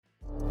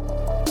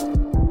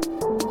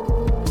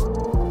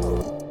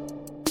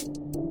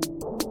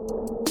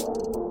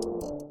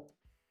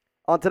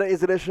On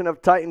today's edition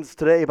of Titans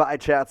Today by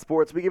Chat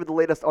Sports, we give you the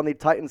latest on the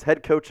Titans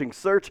head coaching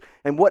search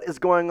and what is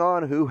going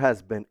on, who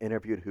has been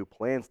interviewed, who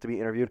plans to be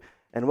interviewed,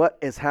 and what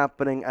is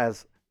happening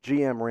as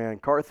GM Ryan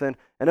Carthen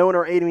and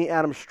owner Amy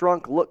Adams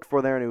Strunk look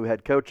for their new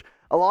head coach.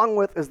 Along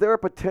with, is there a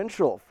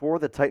potential for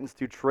the Titans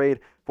to trade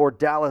for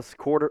Dallas's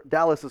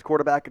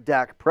quarterback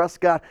Dak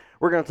Prescott?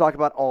 We're going to talk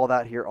about all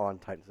that here on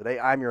Titans Today.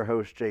 I'm your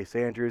host, Jace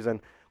Andrews,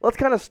 and let's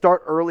kind of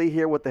start early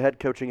here with the head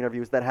coaching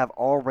interviews that have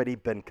already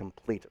been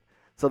completed.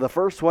 So the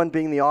first one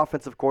being the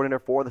offensive coordinator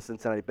for the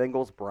Cincinnati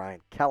Bengals, Brian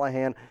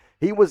Callahan.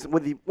 He was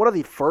one of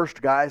the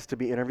first guys to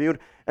be interviewed,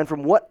 and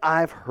from what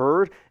I've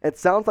heard, it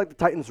sounds like the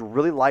Titans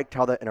really liked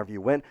how that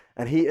interview went,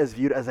 and he is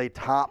viewed as a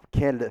top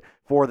candidate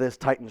for this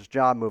Titans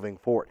job moving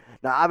forward.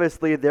 Now,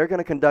 obviously, they're going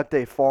to conduct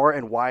a far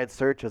and wide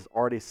search, as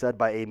already said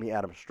by Amy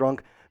Adams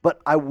Strunk,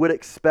 but I would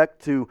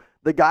expect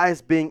the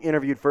guys being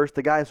interviewed first,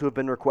 the guys who have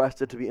been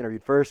requested to be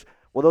interviewed first,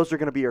 well, those are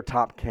going to be your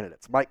top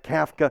candidates. Mike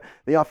Kafka,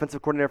 the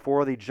offensive coordinator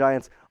for the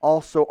Giants,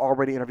 also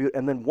already interviewed.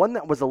 And then one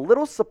that was a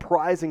little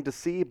surprising to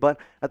see, but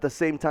at the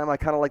same time, I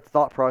kind of like the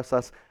thought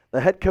process.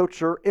 The head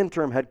coach or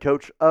interim head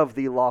coach of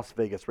the Las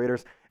Vegas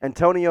Raiders,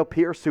 Antonio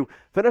Pierce, who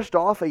finished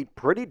off a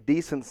pretty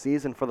decent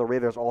season for the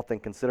Raiders, all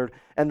things considered.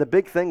 And the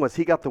big thing was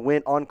he got the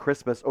win on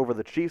Christmas over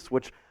the Chiefs,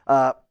 which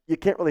you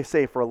can't really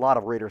say for a lot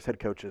of Raiders head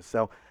coaches.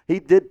 So he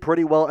did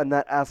pretty well in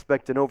that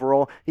aspect, and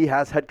overall, he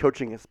has head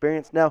coaching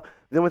experience. Now,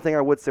 the only thing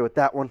I would say with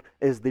that one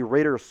is the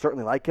Raiders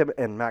certainly like him,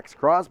 and Max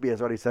Crosby has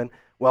already said,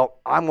 well,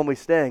 I'm only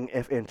staying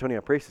if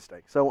Antonio Pierce is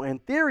staying. So in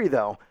theory,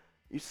 though,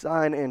 you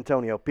sign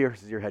Antonio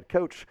Pierce as your head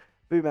coach,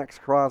 maybe Max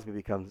Crosby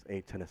becomes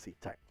a Tennessee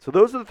Titan. So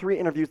those are the three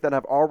interviews that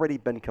have already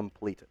been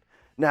completed.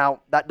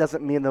 Now, that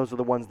doesn't mean those are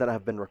the ones that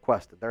have been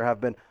requested. There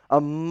have been a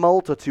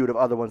multitude of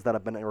other ones that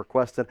have been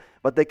requested,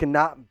 but they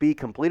cannot be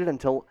completed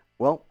until,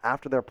 well,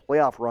 after their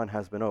playoff run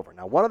has been over.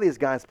 Now, one of these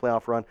guys'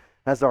 playoff run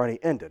has already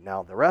ended.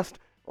 Now, the rest,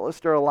 well,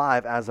 they're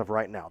alive as of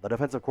right now. The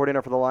defensive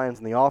coordinator for the Lions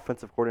and the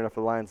offensive coordinator for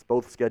the Lions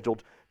both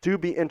scheduled to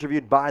be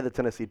interviewed by the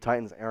Tennessee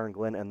Titans, Aaron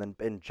Glenn, and then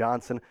Ben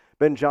Johnson.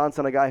 Ben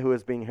Johnson, a guy who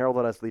is being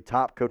heralded as the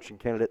top coaching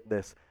candidate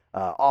this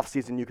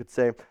offseason, you could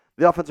say.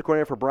 The offensive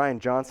coordinator for Brian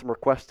Johnson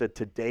requested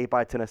today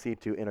by Tennessee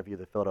to interview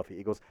the Philadelphia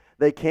Eagles.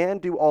 They can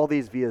do all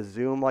these via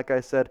Zoom, like I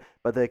said,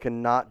 but they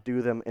cannot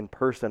do them in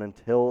person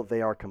until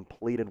they are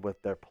completed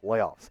with their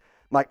playoffs.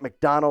 Mike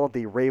McDonald,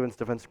 the Ravens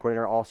defensive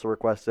coordinator, also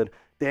requested.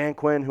 Dan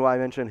Quinn, who I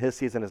mentioned, his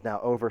season is now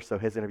over, so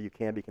his interview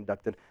can be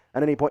conducted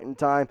at any point in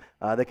time.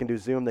 They can do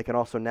Zoom. They can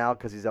also now,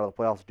 because he's out of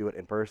the playoffs, do it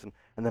in person.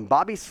 And then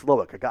Bobby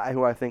Slowick, a guy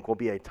who I think will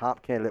be a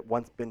top candidate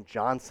once Ben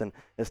Johnson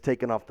is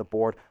taken off the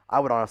board. I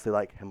would honestly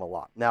like him a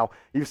lot. Now,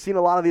 you've seen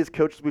a lot of these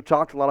coaches. We've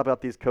talked a lot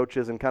about these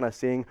coaches and kind of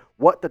seeing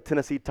what the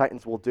Tennessee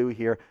Titans will do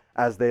here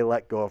as they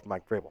let go of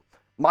Mike Vrabel.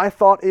 My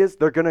thought is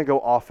they're going to go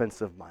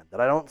offensive-minded.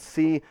 I don't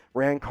see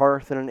Rand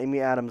Carthen and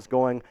Amy Adams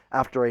going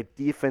after a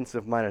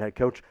defensive-minded head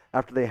coach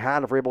after they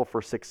had Vrabel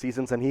for 6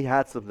 seasons, and he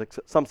had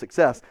some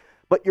success.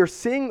 But you're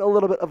seeing a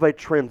little bit of a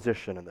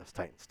transition in this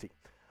Titans team.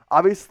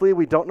 Obviously,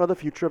 we don't know the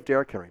future of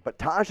Derrick Henry, but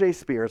Tajay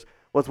Spears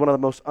was one of the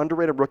most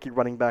underrated rookie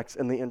running backs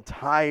in the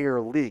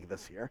entire league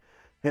this year.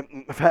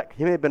 In fact,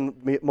 he may have been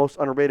the most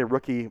underrated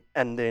rookie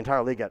in the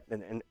entire league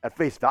at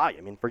face value.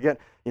 I mean, forget,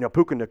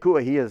 Puka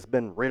Nacua, he has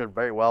been rated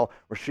very well.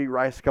 Rashee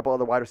Rice, a couple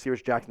other wide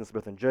receivers, Jackson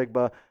Smith and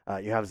Jigba.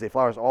 You have Zay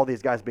Flowers, all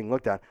these guys being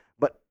looked at.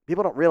 But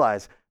people don't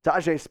realize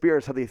Tajay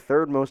Spears had the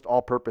third most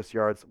all-purpose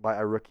yards by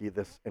a rookie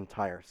this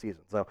entire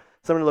season. So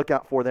something to look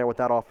out for there with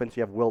that offense.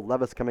 You have Will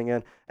Levis coming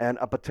in and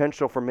a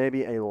potential for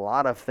maybe a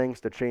lot of things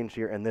to change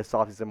here in this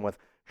offseason with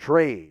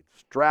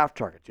trades, draft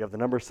targets. You have the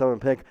number 7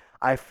 pick.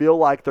 I feel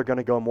like they're going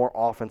to go more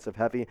offensive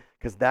heavy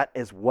because that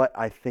is what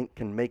I think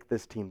can make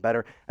this team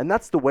better. And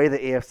that's the way the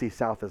AFC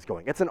South is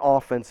going. It's an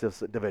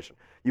offensive division.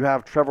 You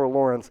have Trevor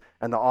Lawrence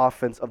and the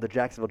offense of the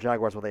Jacksonville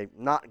Jaguars with a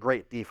not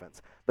great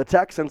defense. The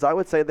Texans, I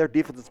would say their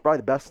defense is probably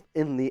the best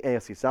in the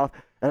AFC South,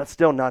 and it's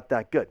still not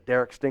that good.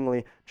 Derek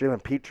Stingley,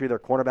 Jalen Petrie, their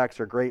cornerbacks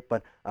are great,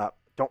 but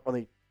don't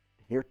really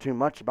hear too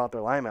much about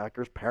their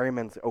linebackers.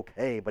 Perryman's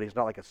okay, but he's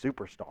not like a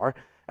superstar.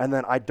 And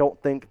then I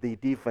don't think the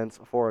defense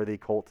for the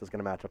Colts is going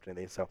to match up to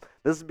any of these. So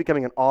this is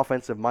becoming an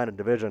offensive-minded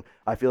division.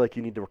 I feel like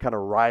you need to kind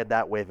of ride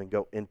that wave and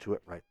go into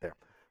it right there.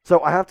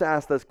 So I have to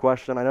ask this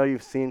question. I know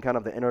you've seen kind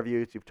of the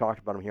interviews. You've talked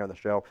about them here on the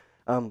show.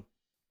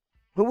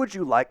 Who would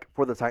you like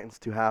for the Titans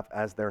to have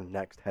as their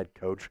next head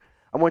coach?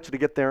 I want you to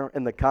get there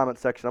in the comment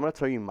section. I'm going to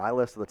tell you my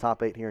list of the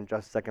top 8 here in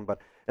just a second, but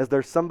is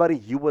there somebody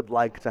you would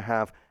like to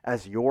have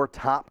as your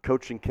top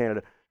coaching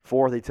candidate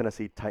for the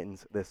Tennessee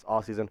Titans this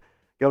offseason?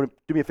 Go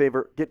do me a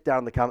favor, get down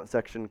in the comment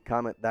section,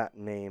 comment that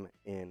name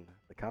in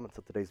the comments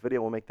of today's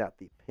video. We'll make that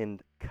the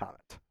pinned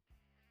comment.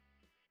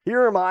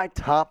 Here are my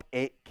top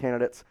 8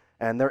 candidates,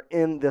 and they're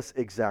in this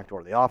exact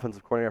order. The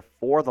offensive coordinator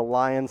for the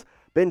Lions,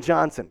 Ben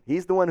Johnson.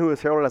 He's the one who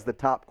is heralded as the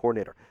top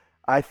coordinator.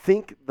 I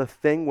think the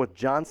thing with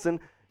Johnson,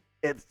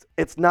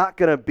 it's not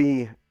going to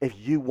be if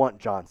you want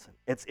Johnson.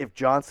 It's if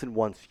Johnson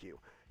wants you.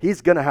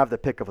 he's going to have the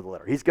pick of the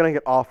litter. He's going to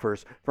get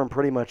offers from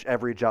pretty much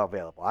every job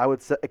available. I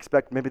would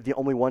expect maybe the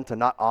only one to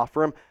not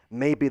offer him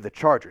may be the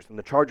Chargers. And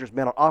the Chargers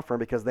may not offer him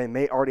because they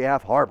may already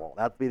have Harbaugh.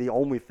 That'd be the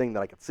only thing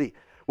that I could see,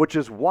 which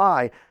is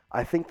why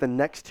I think the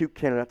next two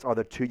candidates are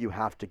the two you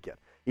have to get.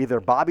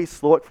 Either Bobby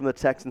Slowick from the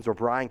Texans or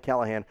Brian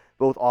Callahan,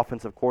 both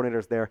offensive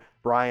coordinators there.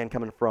 Brian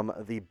coming from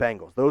the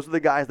Bengals. Those are the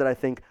guys that I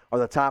think are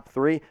the top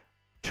three.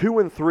 2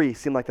 and 3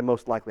 seem like the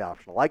most likely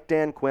option. I like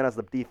Dan Quinn as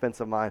the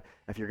defensive mind.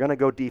 If you're going to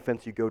go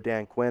defense, you go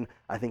Dan Quinn.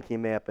 I think he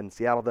may up in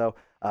Seattle, though.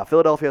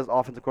 Philadelphia's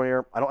offensive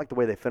coordinator, I don't like the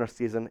way they finished the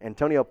season.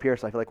 Antonio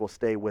Pierce, I feel like will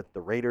stay with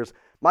the Raiders.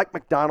 Mike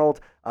McDonald,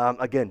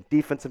 again,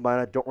 defensive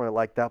mind. I don't really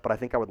like that, but I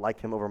think I would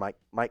like him over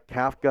Mike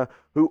Kafka,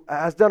 who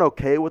has done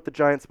okay with the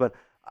Giants, but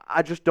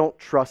I just don't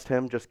trust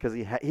him just because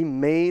he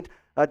made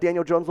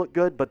Daniel Jones look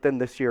good, but then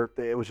this year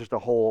it was just a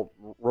whole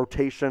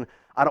rotation.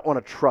 I don't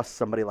want to trust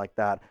somebody like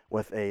that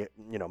with a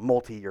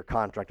multi-year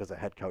contract as a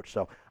head coach.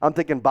 So I'm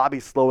thinking Bobby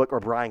Slowick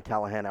or Brian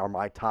Callahan are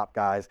my top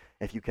guys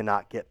if you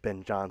cannot get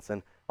Ben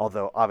Johnson,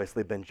 although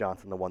obviously Ben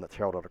Johnson, the one that's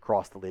heralded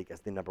across the league as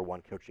the number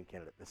one coaching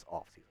candidate this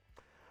offseason.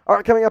 All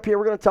right, coming up here,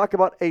 we're going to talk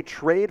about a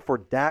trade for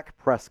Dak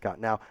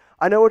Prescott. Now,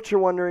 I know what you're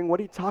wondering. What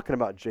are you talking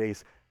about,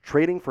 Jace?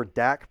 Trading for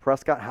Dak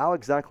Prescott? How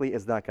exactly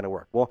is that going to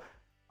work? Well,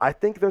 I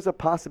think there's a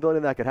possibility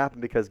that could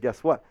happen because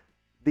guess what?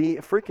 The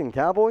freaking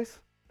Cowboys,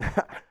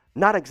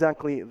 not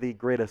exactly the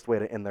greatest way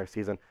to end their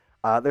season.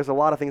 There's a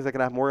lot of things that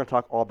can happen. We're going to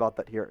talk all about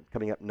that here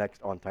coming up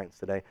next on Titans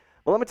Today.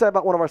 Well, let me tell you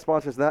about one of our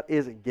sponsors, and that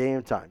is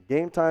Game Time.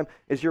 Game Time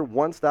is your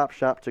one-stop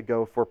shop to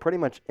go for pretty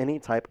much any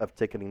type of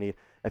ticketing need.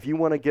 If you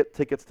want to get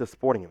tickets to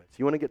sporting events,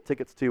 you want to get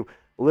tickets to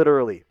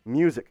literally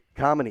music,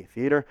 comedy,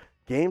 theater,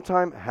 Game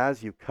Time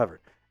has you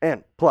covered.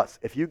 And plus,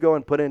 if you go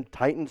and put in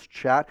Titans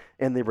Chat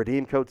in the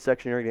redeem code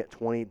section, you're going to get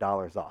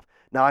 $20 off.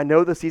 Now, I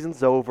know the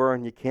season's over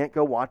and you can't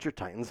go watch your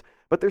Titans,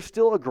 but there's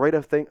still a great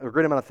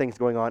amount of things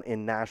going on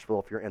in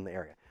Nashville if you're in the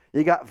area.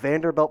 You got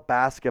Vanderbilt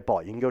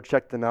basketball. You can go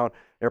check them out.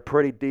 They're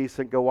pretty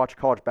decent. Go watch a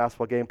college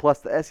basketball game. Plus,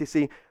 the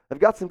SEC, they've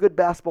got some good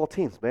basketball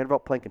teams.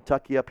 Vanderbilt playing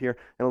Kentucky up here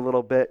in a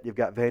little bit. You've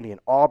got Vandy and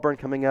Auburn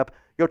coming up.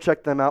 Go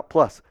check them out.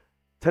 Plus,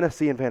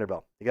 Tennessee and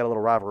Vanderbilt. You got a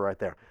little rivalry right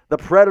there. The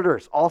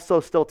Predators also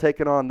still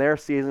taking on their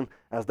season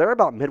as they're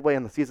about midway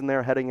in the season.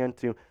 They're heading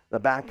into the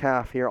back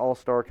half here.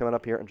 All-Star coming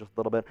up here in just a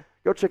little bit.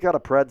 Go check out a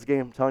Preds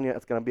game. I'm telling you,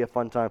 it's going to be a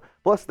fun time.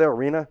 Plus, their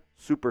arena,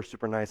 super,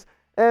 super nice.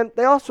 And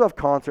they also have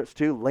concerts,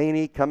 too.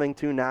 Laney coming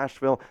to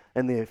Nashville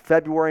in the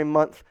February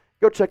month.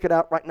 Go check it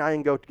out. Right now, you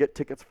can go get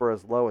tickets for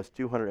as low as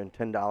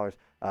 $210.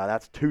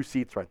 That's 2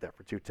 seats right there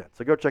for $210.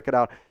 So go check it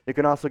out. You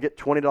can also get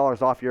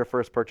 $20 off your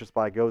first purchase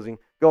by going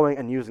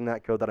and using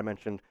that code that I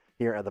mentioned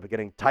here at the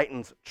beginning.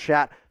 Titans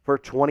Chat for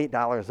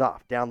 $20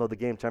 off. Download the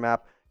Game Time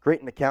app,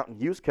 create an account,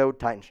 and use code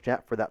Titans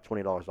Chat for that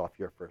 $20 off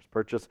your first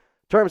purchase.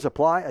 Terms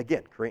apply.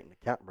 Again, create an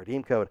account and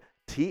redeem code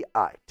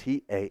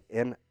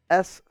TITANSCHAT.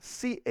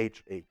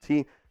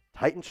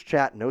 Titans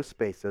Chat, no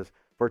spaces,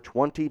 for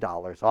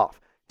 $20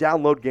 off.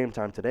 Download Game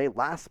Time today.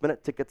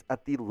 Last-minute tickets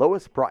at the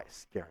lowest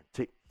price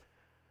guarantee.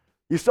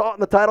 You saw it in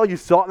the title, you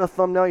saw it in the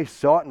thumbnail, you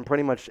saw it in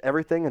pretty much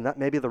everything, and that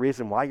may be the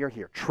reason why you're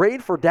here.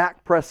 Trade for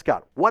Dak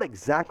Prescott. What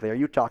exactly are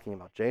you talking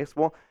about, Jace?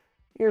 Well,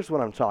 here's what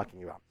I'm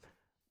talking about.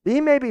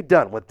 He may be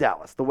done with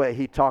Dallas, the way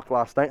he talked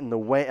last night and the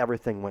way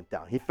everything went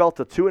down. He fell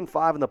to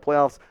 2-5 in the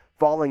playoffs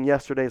following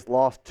yesterday's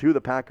loss to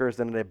the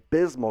Packers in an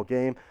abysmal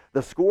game.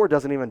 The score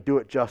doesn't even do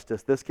it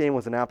justice. This game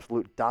was an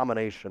absolute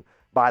domination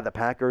by the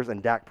Packers,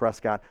 and Dak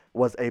Prescott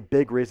was a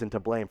big reason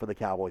to blame for the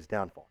Cowboys'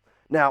 downfall.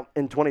 Now,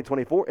 in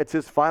 2024, it's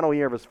his final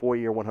year of his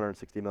 4-year,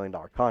 $160 million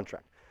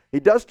contract. He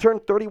does turn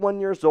 31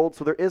 years old,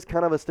 so there is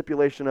kind of a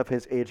stipulation of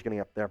his age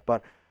getting up there,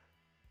 but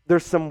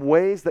there's some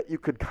ways that you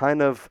could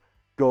kind of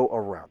go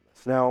around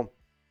this. Now,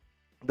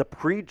 the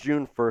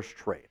pre-June 1st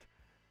trade,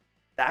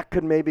 that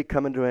could maybe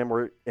come into him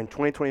where in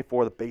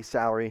 2024, the base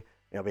salary,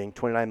 being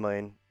 $29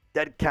 million,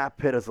 dead cap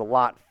hit is a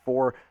lot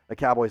for the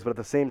Cowboys, but at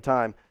the same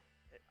time,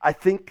 I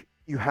think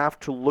you have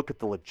to look at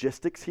the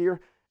logistics here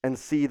and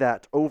see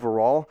that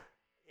overall,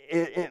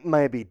 it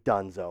may be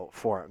donezo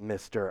for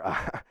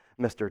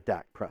Mr.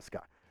 Dak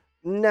Prescott.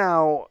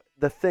 Now,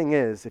 the thing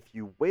is, if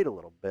you wait a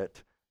little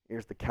bit,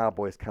 here's the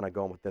Cowboys kind of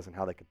going with this and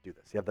how they could do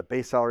this. You have the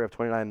base salary of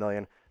 $29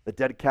 million, the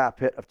dead cap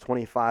hit of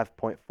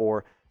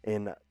 $25.4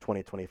 in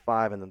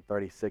 2025, and then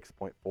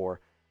 $36.4.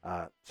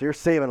 So you're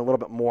saving a little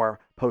bit more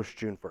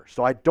post-June 1st.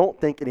 So I don't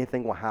think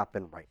anything will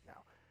happen right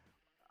now.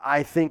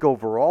 I think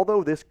overall,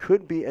 though, this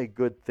could be a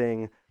good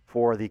thing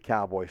for the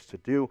Cowboys to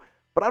do.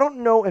 But I don't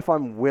know if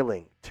I'm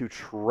willing to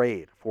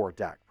trade for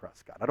Dak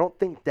Prescott. I don't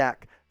think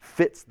Dak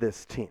fits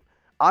this team.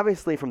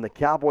 Obviously, from the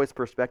Cowboys'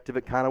 perspective,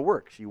 it kind of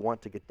works. You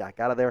want to get Dak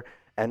out of there,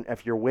 and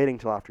if you're waiting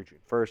till after June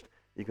 1st,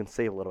 you can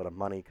save a little bit of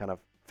money, kind of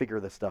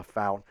figure this stuff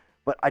out.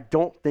 But I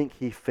don't think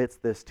he fits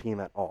this team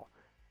at all.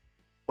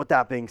 With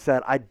that being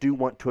said, I do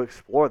want to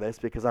explore this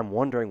because I'm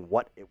wondering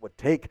what it would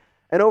take.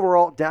 And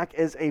overall, Dak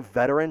is a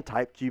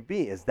veteran-type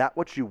QB. Is that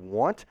what you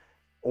want?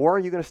 Or are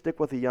you going to stick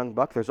with a young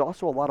buck? There's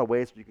also a lot of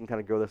ways you can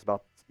kind of go this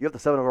about. You have the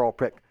 7th overall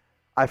pick.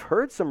 I've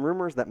heard some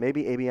rumors that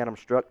maybe A.B. Adam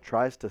Struck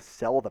tries to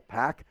sell the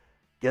pack.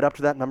 get up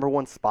to that number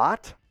 1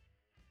 spot?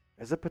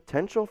 There's a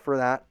potential for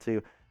that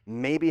to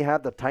maybe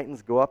have the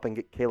Titans go up and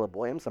get Caleb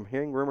Williams. I'm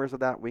hearing rumors of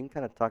that. We can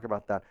kind of talk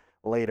about that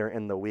later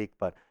in the week,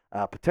 but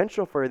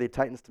potential for the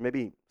Titans to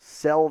maybe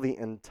sell the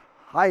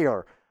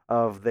entire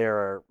of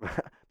their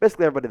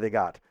basically everybody they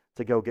got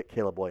to go get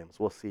Caleb Williams.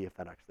 We'll see if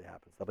that actually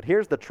happens. But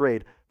here's the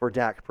trade for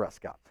Dak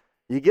Prescott.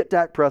 You get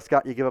Dak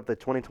Prescott, you give up the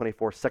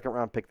 2024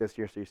 second-round pick this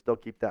year, so you still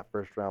keep that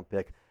first-round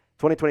pick.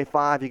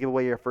 2025, you give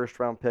away your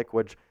first-round pick,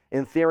 which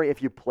in theory,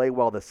 if you play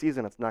well this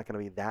season, it's not going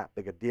to be that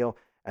big a deal.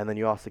 And then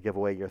you also give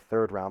away your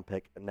third-round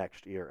pick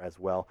next year as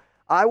well.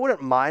 I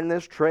wouldn't mind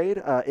this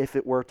trade if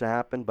it were to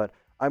happen, but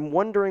I'm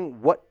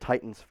wondering what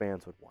Titans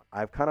fans would want.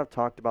 I've kind of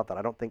talked about that.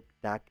 I don't think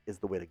Dak is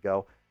the way to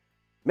go.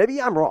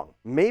 Maybe I'm wrong.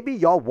 Maybe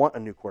y'all want a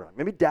new quarterback.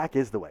 Maybe Dak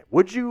is the way.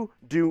 Would you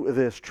do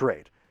this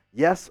trade?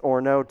 Yes or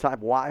no? Type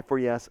Y for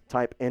yes.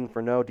 Type N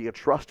for no. Do you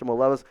trust Jamal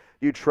Levis?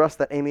 Do you trust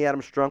that Amy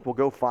Adams-Strunk will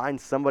go find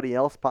somebody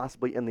else,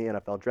 possibly in the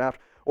NFL draft,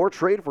 or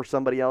trade for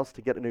somebody else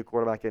to get a new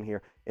quarterback in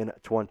here in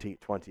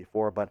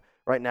 2024? But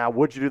right now,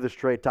 would you do this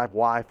trade? Type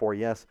Y for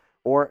yes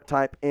or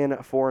type N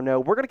for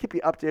no. We're going to keep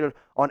you updated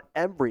on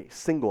every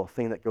single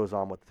thing that goes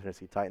on with the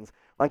Tennessee Titans.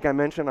 Like I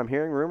mentioned, I'm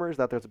hearing rumors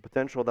that there's a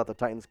potential that the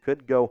Titans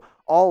could go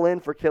all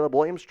in for Caleb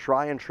Williams,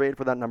 try and trade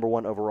for that number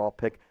 1 overall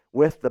pick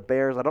with the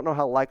Bears. I don't know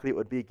how likely it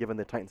would be given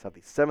the Titans have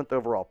the 7th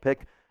overall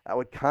pick. That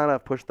would kind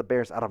of push the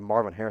Bears out of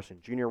Marvin Harrison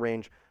Jr.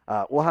 range.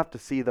 We'll have to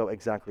see, though,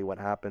 exactly what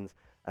happens.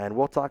 And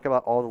we'll talk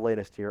about all the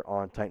latest here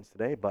on Titans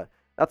Today. But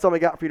that's all we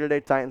got for you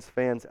today, Titans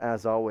fans.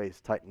 As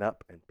always, tighten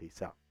up and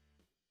peace out.